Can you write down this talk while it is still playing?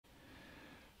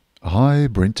Hi,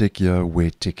 BrenTech here,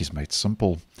 where tech is made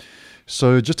simple.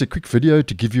 So just a quick video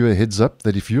to give you a heads up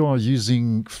that if you are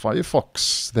using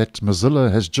Firefox, that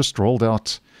Mozilla has just rolled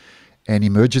out an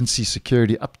emergency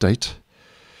security update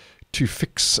to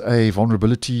fix a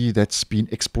vulnerability that's been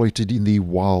exploited in the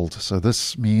wild. So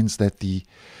this means that the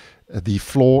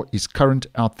flaw is current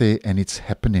out there and it's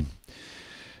happening.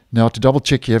 Now to double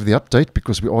check you have the update,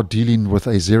 because we are dealing with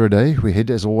a 0-day, we head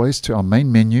as always to our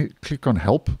main menu, click on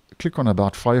Help, click on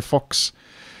About Firefox,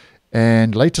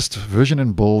 and latest version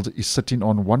and build is sitting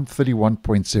on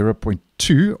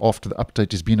 131.0.2 after the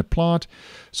update has been applied.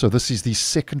 So this is the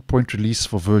second point release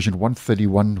for version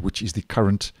 131, which is the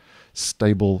current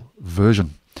stable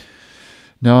version.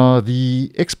 Now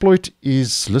the exploit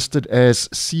is listed as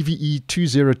CVE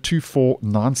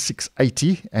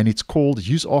 20249680, and it's called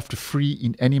Use After Free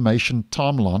in Animation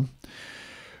Timeline,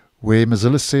 where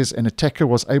Mozilla says an attacker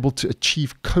was able to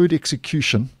achieve code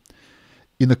execution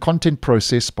in the content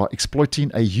process by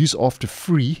exploiting a use after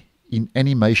free in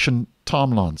animation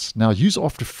timelines. Now, use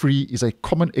after free is a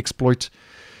common exploit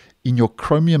in your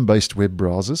Chromium-based web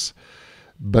browsers,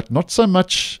 but not so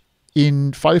much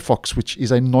in Firefox, which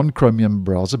is a non-Chromium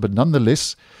browser. But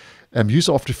nonetheless, use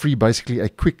after free, basically a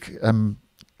quick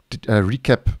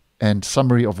recap and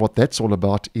summary of what that's all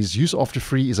about is use after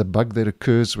free is a bug that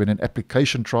occurs when an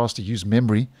application tries to use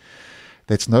memory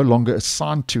that's no longer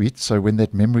assigned to it. So when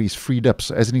that memory is freed up,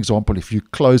 so as an example, if you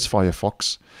close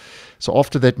Firefox, so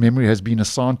after that memory has been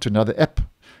assigned to another app,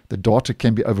 the data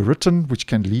can be overwritten, which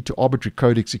can lead to arbitrary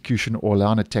code execution or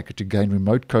allow an attacker to gain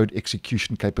remote code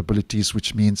execution capabilities,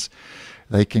 which means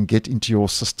they can get into your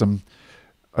system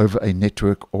over a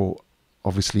network or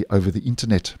obviously over the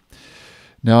internet.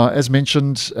 Now, as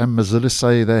mentioned, Mozilla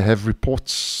say they have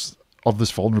reports of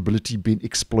this vulnerability being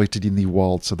exploited in the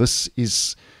wild. So this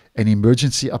is an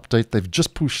emergency update they've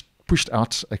just pushed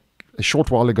out a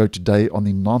short while ago today on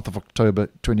the 9th of October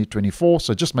 2024.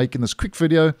 So just making this quick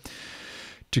video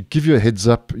to give you a heads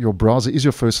up. Your browser is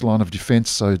your first line of defense,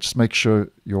 so just make sure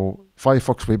your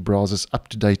Firefox web browser is up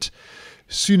to date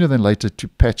sooner than later to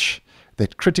patch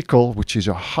that critical, which is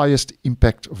your highest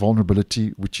impact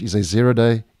vulnerability, which is a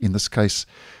 0-day in this case,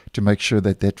 to make sure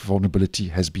that that vulnerability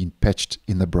has been patched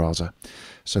in the browser.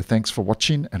 So thanks for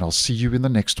watching, and I'll see you in the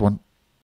next one.